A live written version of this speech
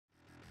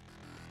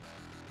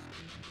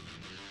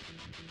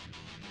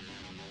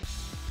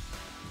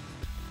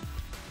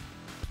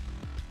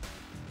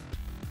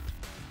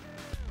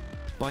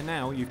By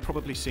now, you've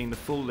probably seen the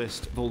full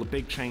list of all the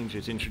big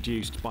changes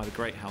introduced by the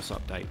Greathouse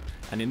update,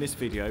 and in this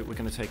video we're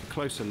going to take a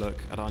closer look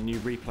at our new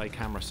replay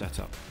camera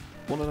setup.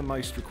 One of the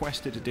most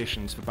requested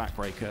additions for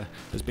Backbreaker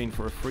has been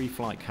for a free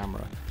flight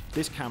camera.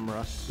 This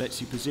camera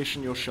lets you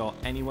position your shot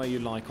anywhere you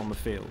like on the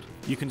field.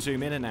 You can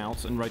zoom in and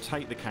out and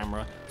rotate the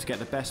camera to get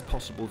the best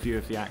possible view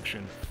of the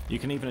action. You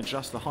can even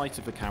adjust the height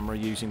of the camera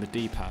using the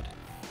D-pad.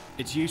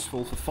 It's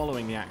useful for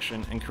following the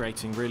action and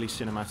creating really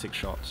cinematic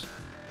shots.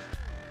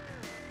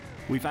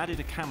 We've added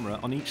a camera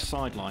on each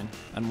sideline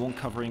and one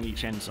covering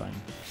each end zone.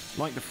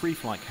 Like the free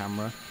flight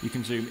camera, you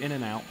can zoom in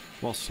and out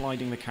while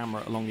sliding the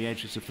camera along the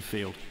edges of the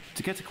field.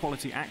 To get a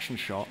quality action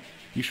shot,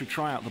 you should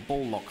try out the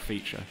ball lock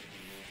feature.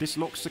 This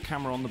locks the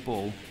camera on the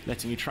ball,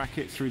 letting you track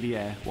it through the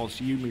air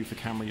whilst you move the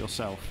camera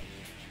yourself.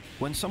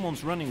 When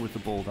someone's running with the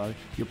ball though,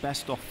 you're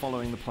best off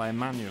following the player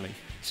manually,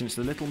 since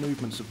the little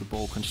movements of the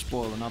ball can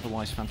spoil an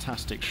otherwise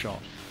fantastic shot.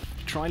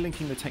 Try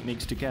linking the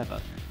techniques together,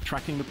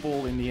 tracking the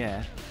ball in the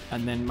air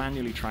and then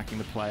manually tracking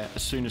the player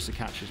as soon as the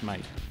catch is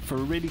made. For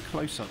a really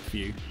close-up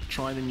view,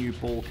 try the new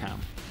ball cam.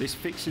 This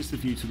fixes the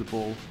view to the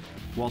ball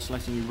whilst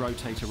letting you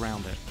rotate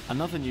around it.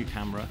 Another new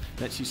camera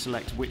lets you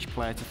select which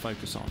player to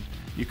focus on.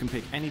 You can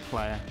pick any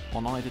player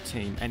on either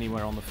team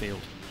anywhere on the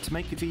field. To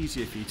make it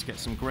easier for you to get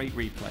some great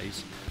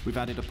replays, we've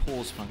added a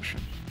pause function.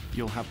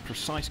 You'll have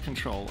precise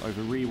control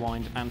over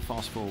rewind and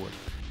fast forward.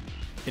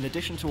 In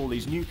addition to all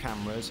these new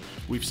cameras,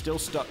 we've still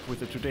stuck with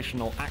the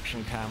traditional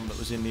action cam that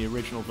was in the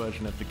original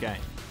version of the game.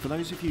 For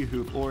those of you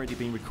who have already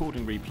been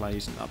recording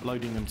replays and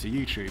uploading them to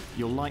YouTube,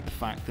 you'll like the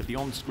fact that the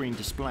on-screen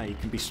display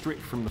can be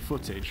stripped from the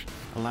footage,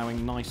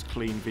 allowing nice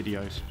clean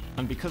videos.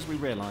 And because we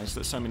realised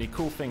that so many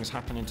cool things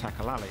happen in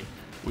Tackle Alley,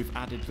 we've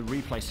added the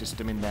replay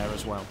system in there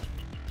as well.